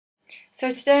So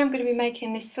today I'm going to be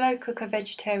making this slow cooker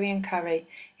vegetarian curry.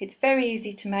 It's very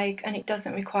easy to make and it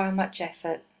doesn't require much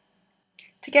effort.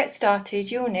 To get started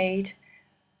you'll need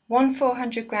 1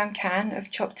 400g can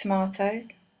of chopped tomatoes,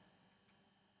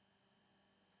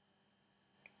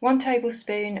 1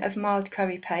 tablespoon of mild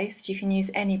curry paste, you can use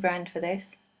any brand for this,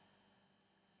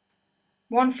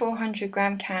 1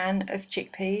 400g can of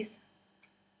chickpeas,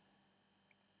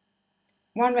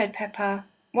 1 red pepper,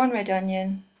 1 red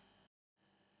onion,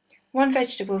 1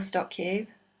 vegetable stock cube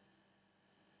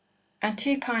and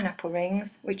 2 pineapple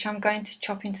rings, which I'm going to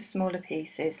chop into smaller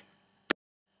pieces.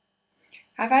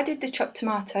 I've added the chopped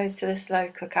tomatoes to the slow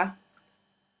cooker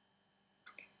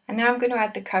and now I'm going to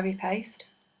add the curry paste.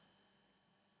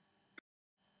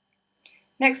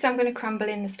 Next I'm going to crumble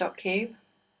in the stock cube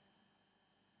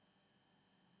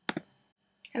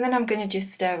and then I'm going to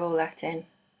just stir all that in.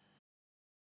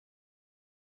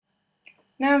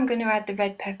 Now I'm going to add the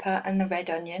red pepper and the red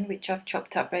onion, which I've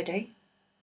chopped up ready.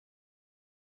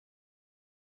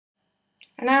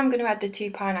 And now I'm going to add the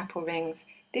 2 pineapple rings.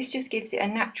 This just gives it a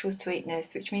natural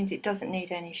sweetness, which means it doesn't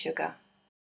need any sugar.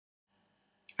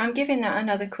 I'm giving that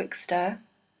another quick stir.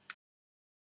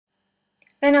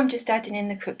 Then I'm just adding in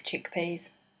the cooked chickpeas.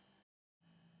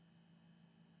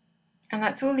 And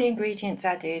that's all the ingredients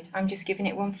added. I'm just giving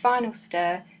it one final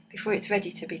stir before it's ready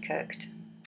to be cooked.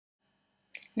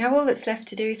 Now all that's left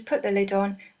to do is put the lid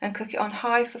on and cook it on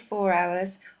high for 4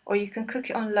 hours, or you can cook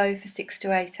it on low for 6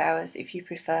 to 8 hours if you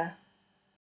prefer.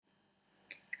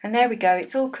 And there we go,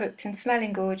 it's all cooked and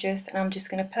smelling gorgeous, and I'm just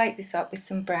going to plate this up with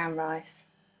some brown rice.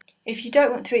 If you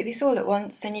don't want to eat this all at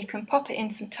once, then you can pop it in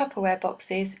some Tupperware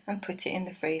boxes and put it in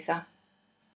the freezer.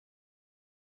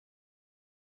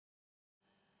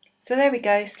 So there we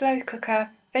go, slow cooker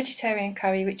vegetarian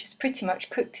curry which has pretty much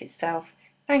cooked itself.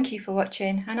 Thank you for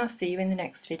watching and I'll see you in the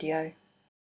next video.